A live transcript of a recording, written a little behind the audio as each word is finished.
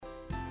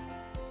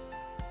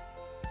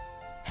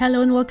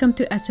Hello and welcome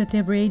to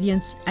Assertive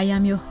Radiance. I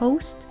am your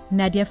host,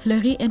 Nadia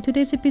Fleury, and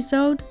today's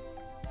episode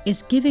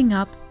is Giving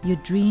Up Your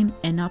Dream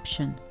an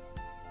Option.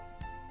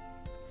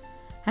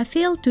 I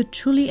fail to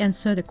truly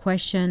answer the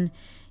question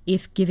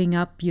if giving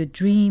up your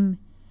dream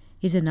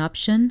is an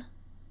option.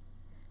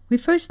 We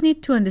first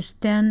need to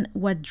understand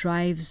what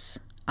drives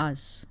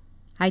us.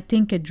 I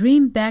think a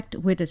dream backed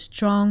with a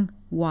strong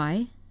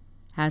why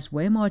has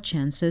way more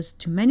chances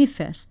to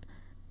manifest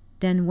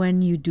than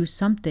when you do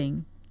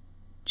something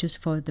just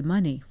for the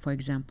money, for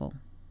example.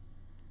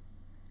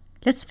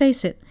 Let's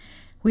face it,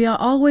 we are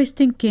always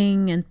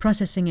thinking and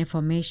processing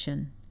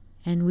information,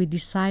 and we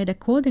decide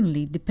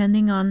accordingly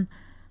depending on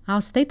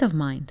our state of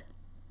mind.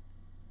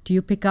 Do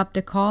you pick up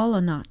the call or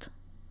not?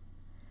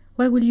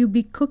 What will you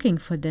be cooking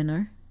for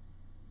dinner?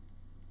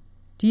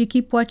 Do you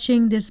keep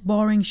watching this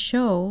boring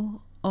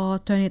show or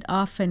turn it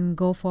off and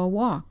go for a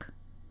walk?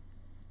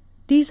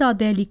 These are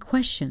daily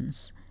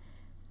questions.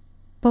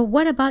 But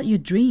what about your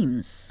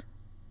dreams?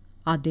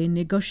 Are they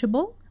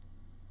negotiable?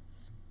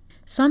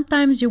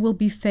 Sometimes you will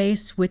be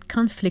faced with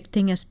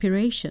conflicting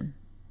aspiration.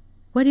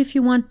 What if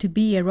you want to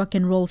be a rock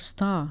and roll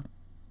star,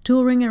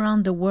 touring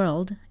around the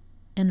world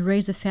and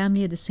raise a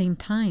family at the same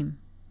time?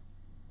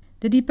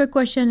 The deeper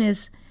question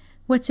is,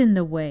 what's in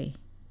the way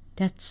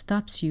that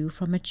stops you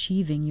from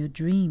achieving your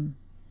dream?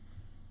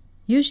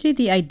 Usually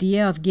the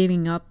idea of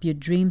giving up your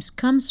dreams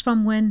comes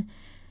from when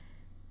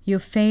you're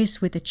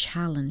faced with a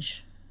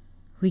challenge.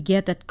 We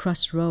get at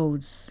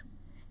crossroads,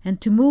 and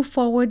to move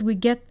forward we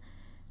get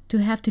to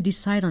have to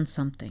decide on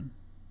something.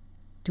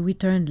 Do we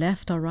turn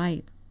left or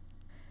right?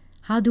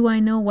 How do I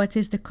know what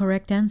is the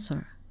correct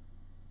answer?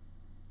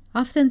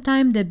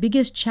 Oftentimes the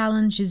biggest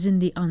challenge is in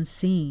the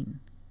unseen.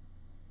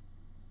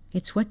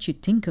 It's what you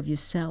think of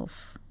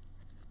yourself,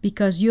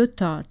 because your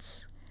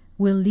thoughts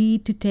will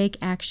lead to take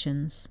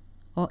actions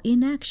or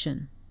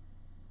inaction.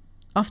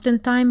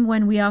 Oftentimes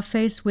when we are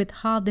faced with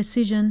hard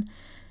decision,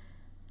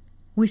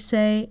 we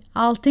say,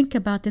 I'll think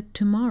about it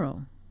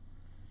tomorrow.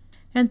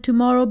 And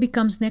tomorrow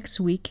becomes next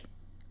week,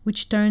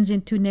 which turns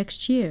into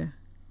next year.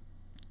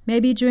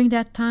 Maybe during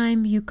that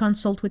time you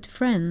consult with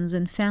friends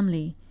and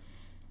family,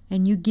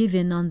 and you give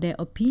in on their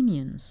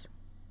opinions.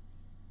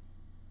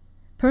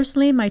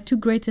 Personally, my two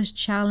greatest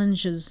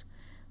challenges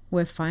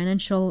were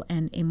financial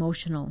and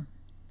emotional.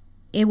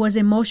 It was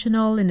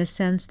emotional in the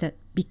sense that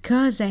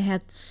because I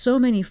had so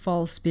many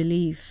false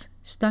beliefs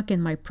stuck in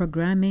my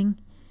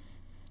programming,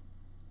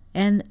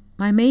 and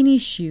my main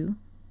issue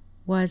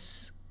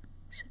was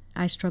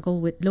I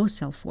struggled with low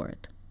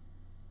self-worth.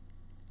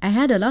 I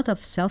had a lot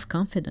of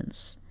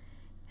self-confidence,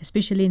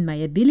 especially in my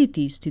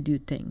abilities to do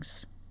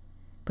things.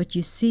 But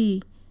you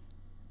see,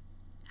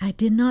 I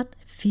did not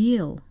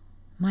feel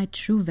my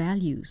true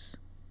values.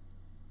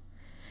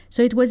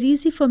 So it was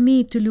easy for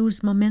me to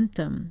lose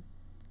momentum,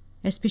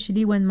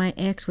 especially when my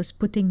ex was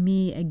putting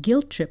me a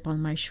guilt trip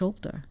on my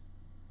shoulder.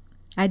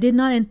 I did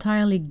not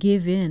entirely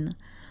give in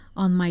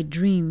on my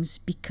dreams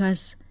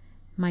because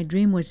my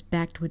dream was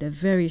backed with a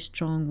very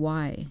strong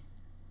why.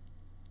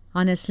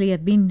 Honestly,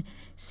 I've been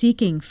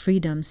seeking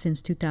freedom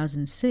since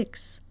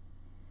 2006.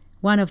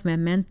 One of my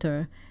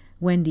mentors,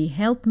 Wendy,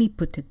 helped me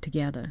put it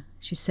together.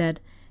 She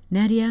said,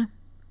 Nadia,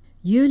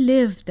 you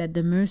lived at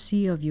the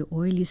mercy of your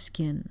oily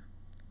skin.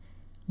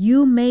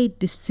 You made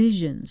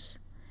decisions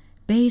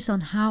based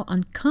on how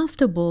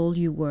uncomfortable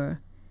you were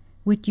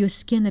with your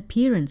skin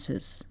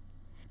appearances.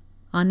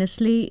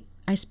 Honestly,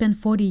 I spent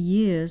 40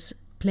 years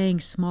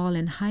playing small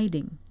and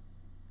hiding.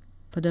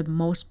 For the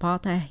most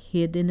part, I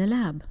hid in the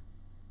lab.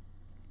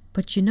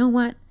 But you know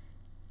what?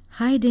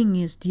 Hiding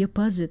is the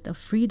opposite of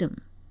freedom.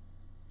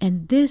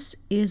 And this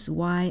is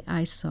why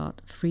I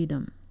sought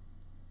freedom.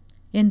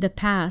 In the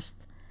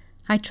past,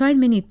 I tried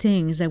many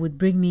things that would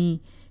bring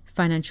me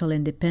financial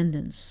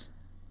independence,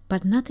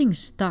 but nothing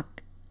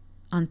stuck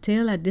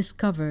until I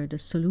discovered a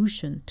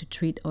solution to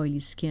treat oily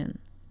skin.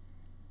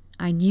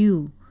 I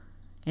knew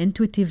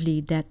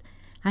intuitively that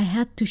I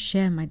had to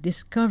share my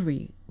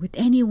discovery with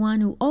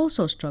anyone who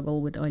also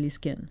struggled with oily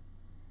skin.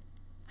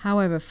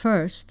 However,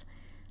 first,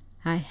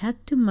 I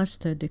had to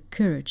muster the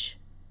courage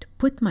to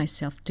put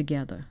myself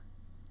together,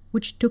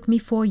 which took me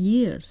 4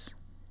 years.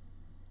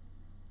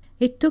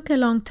 It took a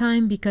long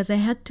time because I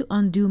had to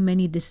undo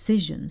many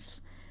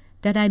decisions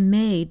that I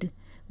made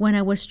when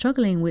I was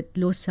struggling with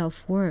low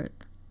self-worth.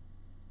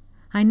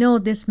 I know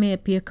this may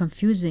appear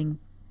confusing,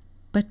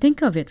 but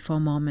think of it for a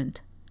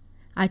moment.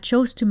 I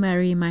chose to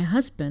marry my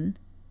husband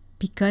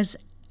because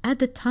at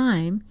the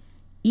time,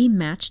 he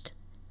matched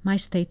my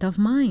state of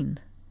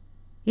mind.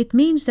 It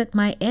means that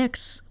my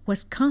ex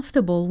was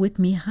comfortable with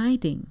me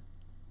hiding.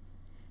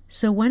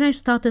 So when I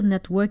started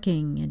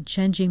networking and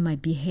changing my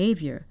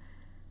behavior,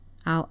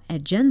 our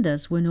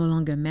agendas were no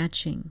longer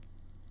matching,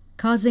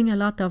 causing a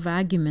lot of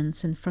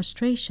arguments and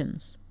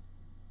frustrations.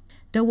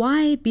 The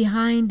why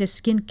behind the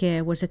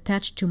skincare was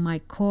attached to my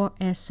core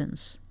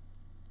essence.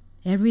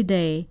 Every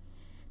day,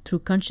 through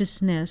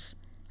consciousness,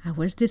 I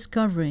was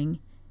discovering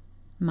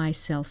my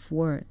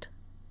self-worth,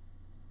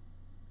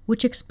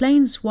 which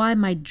explains why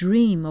my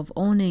dream of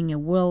owning a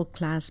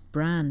world-class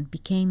brand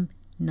became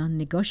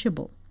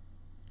non-negotiable.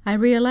 I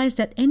realized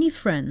that any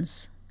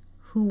friends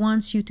who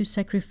wants you to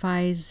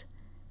sacrifice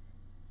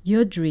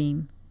your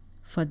dream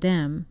for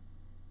them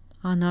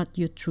are not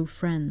your true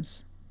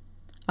friends.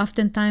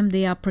 Oftentimes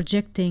they are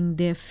projecting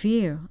their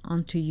fear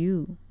onto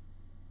you.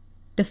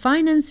 The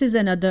finance is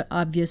another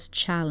obvious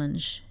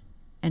challenge,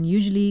 and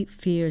usually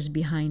fear is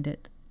behind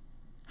it.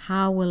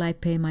 How will I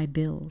pay my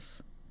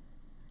bills?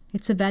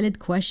 It's a valid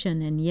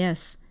question, and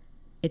yes,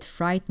 it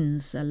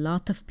frightens a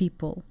lot of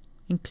people,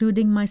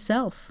 including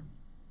myself.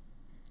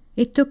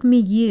 It took me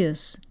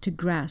years to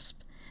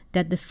grasp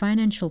that the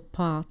financial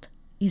part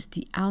is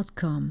the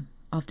outcome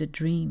of the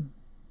dream.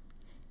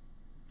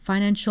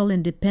 Financial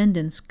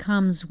independence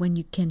comes when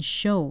you can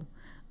show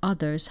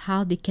others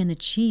how they can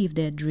achieve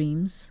their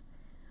dreams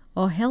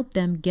or help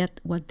them get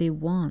what they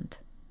want.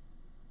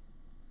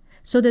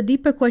 So the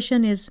deeper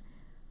question is,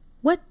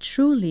 what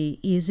truly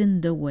is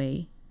in the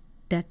way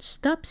that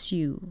stops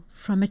you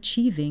from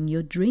achieving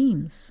your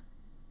dreams?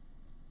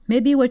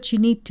 Maybe what you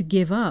need to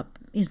give up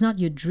is not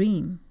your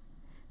dream,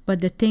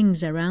 but the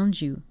things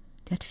around you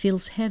that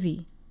feels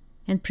heavy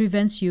and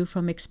prevents you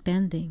from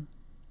expanding.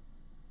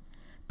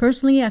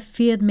 Personally, I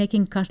feared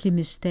making costly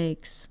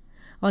mistakes,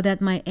 or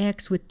that my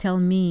ex would tell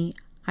me,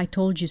 "I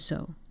told you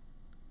so."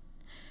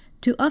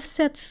 To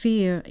offset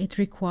fear, it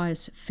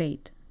requires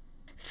faith.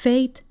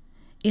 Faith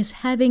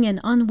is having an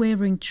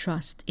unwavering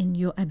trust in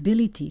your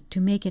ability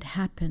to make it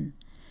happen,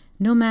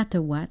 no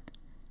matter what,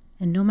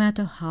 and no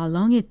matter how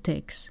long it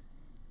takes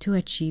to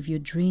achieve your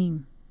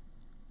dream.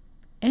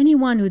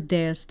 Anyone who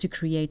dares to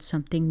create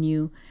something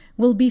new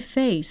will be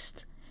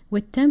faced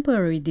with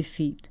temporary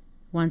defeat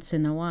once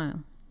in a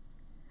while.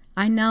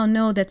 I now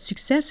know that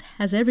success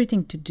has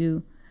everything to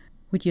do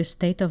with your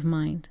state of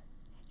mind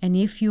and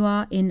if you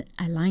are in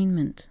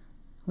alignment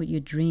with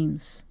your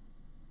dreams.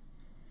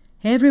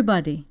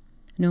 Everybody,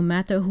 no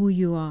matter who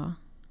you are,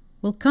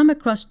 will come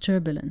across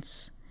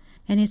turbulence,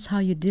 and it's how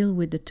you deal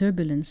with the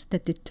turbulence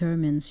that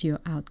determines your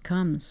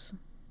outcomes.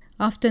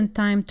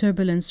 Oftentimes,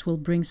 turbulence will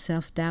bring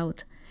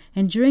self-doubt,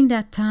 and during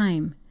that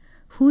time,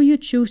 who you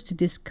choose to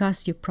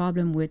discuss your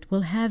problem with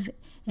will have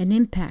an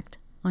impact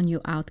on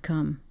your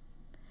outcome.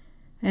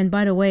 And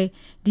by the way,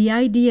 the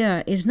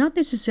idea is not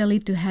necessarily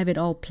to have it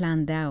all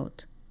planned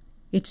out.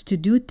 It's to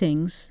do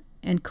things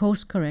and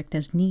course correct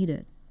as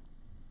needed.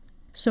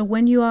 So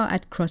when you are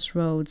at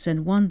crossroads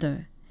and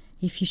wonder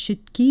if you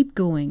should keep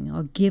going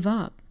or give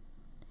up,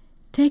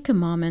 take a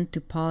moment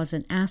to pause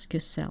and ask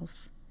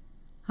yourself,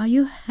 are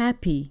you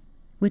happy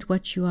with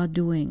what you are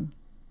doing?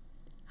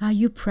 Are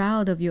you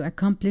proud of your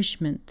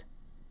accomplishment?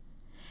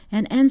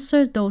 And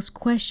answer those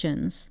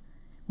questions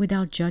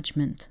without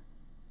judgment.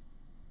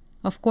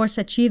 Of course,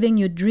 achieving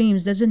your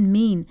dreams doesn't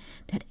mean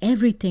that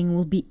everything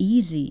will be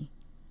easy.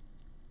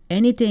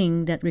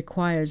 Anything that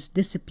requires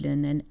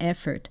discipline and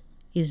effort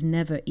is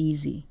never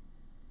easy.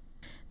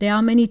 There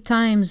are many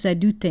times I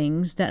do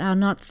things that are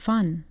not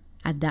fun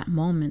at that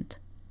moment.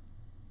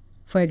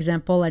 For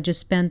example, I just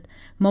spent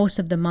most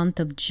of the month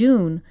of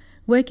June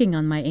working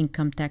on my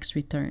income tax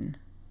return.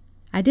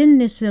 I didn't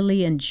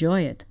necessarily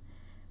enjoy it,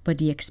 but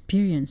the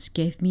experience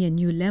gave me a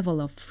new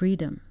level of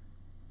freedom.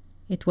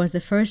 It was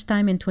the first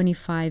time in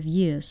 25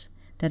 years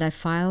that I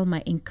filed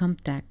my income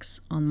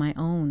tax on my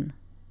own.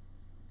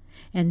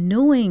 And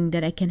knowing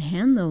that I can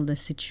handle the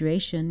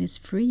situation is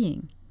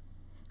freeing.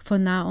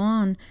 From now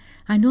on,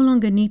 I no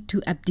longer need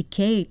to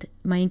abdicate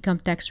my income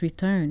tax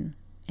return,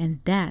 and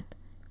that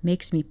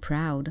makes me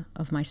proud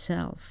of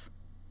myself.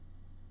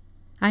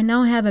 I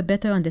now have a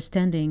better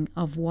understanding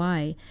of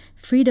why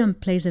freedom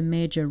plays a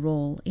major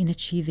role in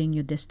achieving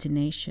your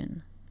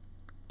destination.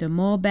 The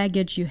more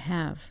baggage you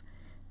have,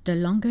 the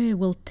longer it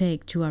will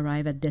take to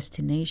arrive at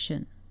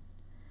destination.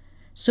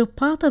 So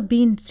part of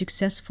being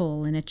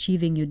successful in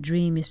achieving your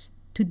dream is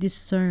to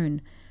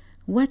discern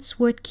what's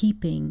worth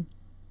keeping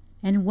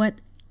and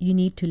what you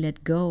need to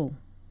let go.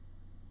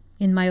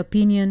 In my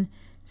opinion,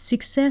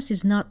 success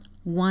is not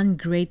one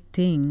great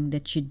thing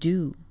that you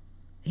do.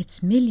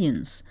 It's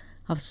millions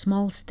of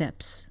small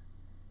steps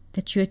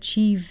that you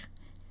achieve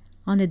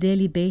on a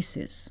daily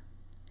basis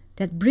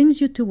that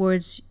brings you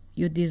towards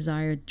your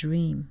desired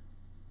dream.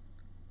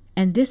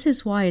 And this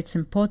is why it's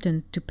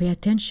important to pay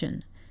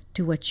attention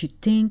to what you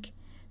think,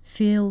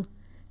 feel,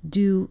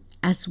 do,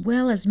 as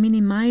well as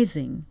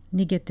minimizing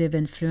negative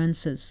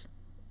influences.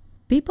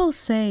 People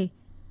say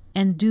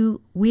and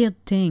do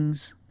weird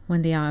things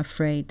when they are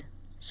afraid,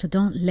 so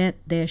don't let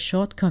their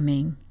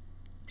shortcoming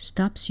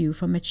stops you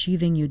from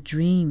achieving your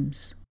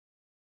dreams.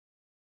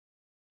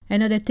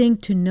 Another thing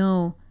to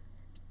know,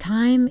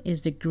 time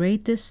is the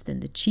greatest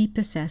and the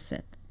cheapest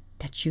asset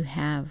that you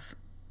have.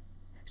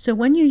 So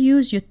when you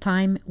use your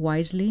time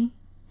wisely,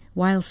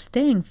 while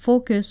staying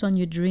focused on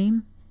your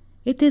dream,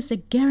 it is a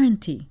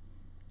guarantee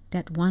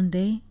that one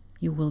day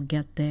you will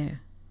get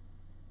there.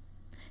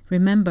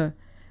 Remember,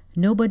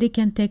 nobody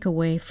can take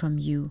away from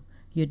you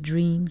your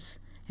dreams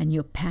and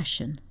your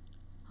passion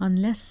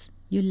unless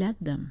you let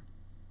them.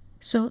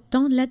 So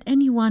don't let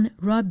anyone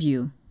rob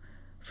you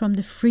from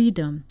the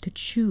freedom to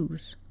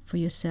choose for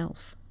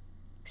yourself.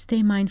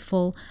 Stay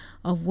mindful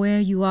of where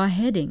you are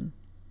heading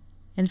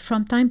And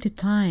from time to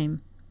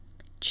time,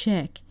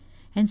 check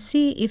and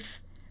see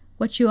if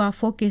what you are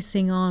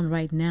focusing on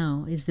right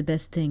now is the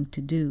best thing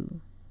to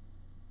do.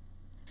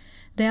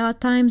 There are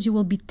times you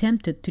will be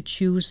tempted to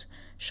choose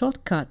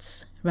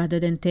shortcuts rather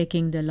than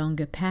taking the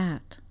longer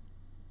path.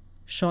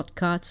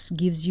 Shortcuts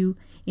gives you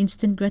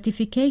instant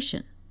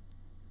gratification.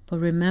 But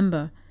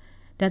remember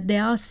that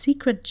there are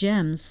secret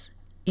gems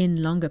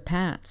in longer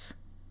paths.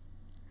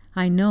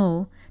 I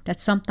know that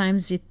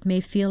sometimes it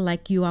may feel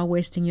like you are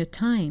wasting your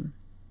time.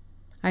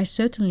 I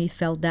certainly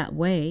felt that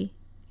way,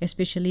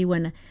 especially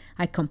when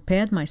I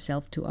compared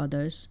myself to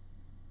others.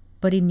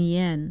 But in the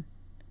end,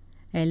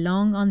 a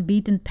long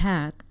unbeaten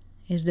path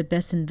is the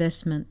best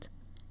investment.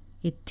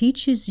 It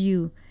teaches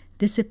you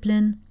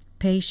discipline,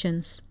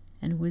 patience,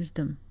 and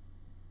wisdom.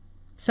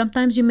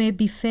 Sometimes you may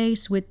be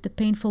faced with the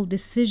painful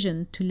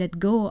decision to let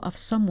go of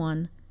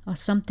someone or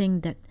something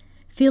that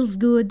feels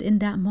good in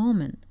that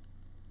moment.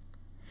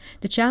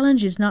 The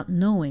challenge is not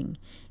knowing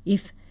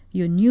if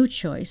your new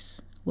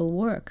choice will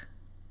work.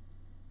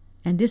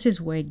 And this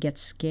is where it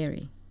gets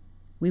scary.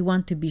 We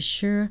want to be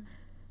sure,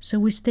 so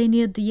we stay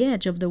near the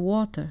edge of the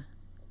water.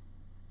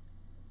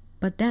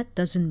 But that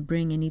doesn't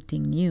bring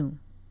anything new.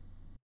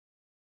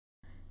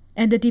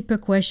 And the deeper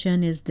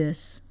question is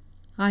this: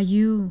 are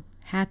you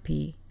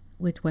happy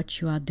with what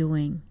you are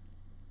doing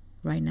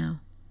right now?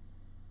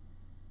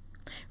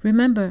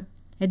 Remember,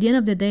 at the end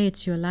of the day,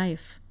 it's your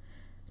life.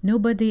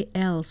 Nobody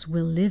else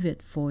will live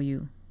it for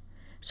you.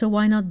 So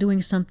why not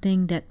doing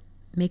something that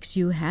makes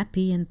you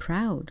happy and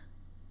proud?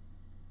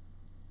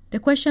 The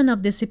question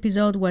of this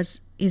episode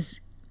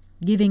is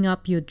giving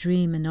up your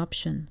dream an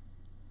option?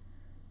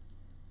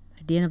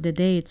 At the end of the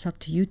day, it's up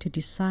to you to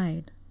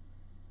decide.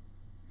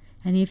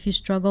 And if you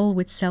struggle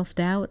with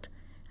self-doubt,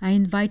 I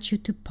invite you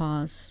to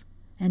pause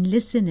and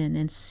listen in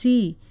and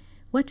see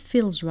what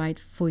feels right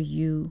for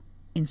you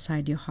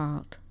inside your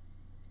heart.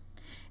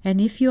 And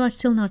if you are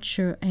still not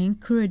sure, I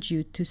encourage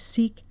you to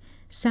seek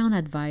sound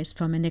advice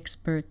from an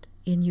expert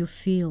in your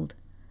field,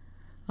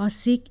 or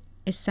seek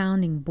a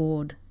sounding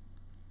board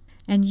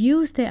and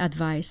use their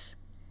advice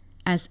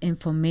as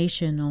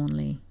information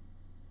only.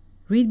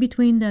 Read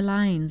between the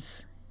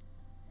lines,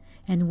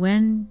 and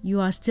when you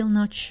are still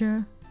not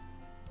sure,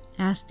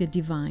 ask the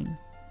divine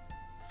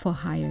for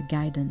higher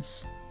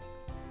guidance.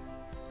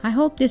 I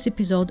hope this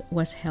episode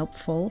was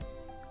helpful.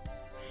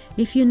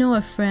 If you know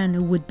a friend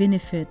who would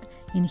benefit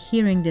in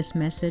hearing this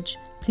message,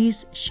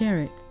 please share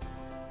it.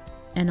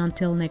 And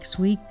until next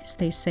week,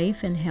 stay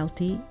safe and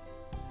healthy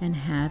and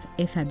have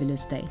a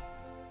fabulous day.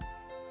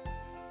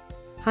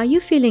 Are you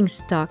feeling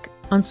stuck,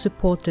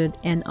 unsupported,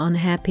 and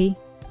unhappy?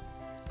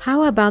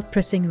 How about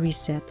pressing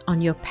reset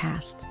on your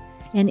past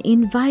and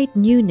invite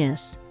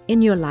newness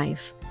in your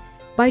life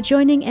by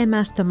joining a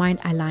Mastermind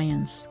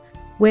Alliance,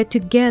 where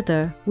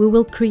together we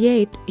will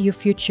create your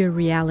future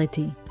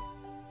reality.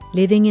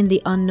 Living in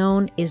the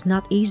unknown is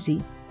not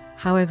easy,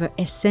 however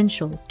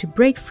essential to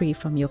break free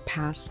from your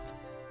past.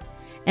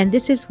 And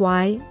this is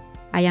why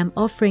I am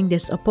offering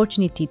this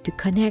opportunity to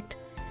connect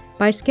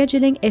by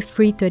scheduling a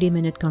free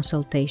 30-minute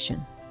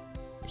consultation.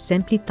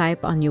 Simply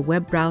type on your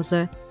web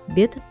browser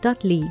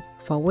bit.ly/call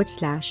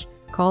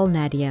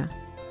Nadia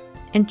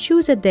and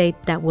choose a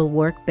date that will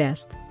work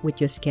best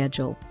with your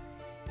schedule.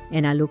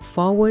 And I look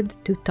forward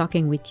to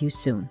talking with you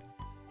soon.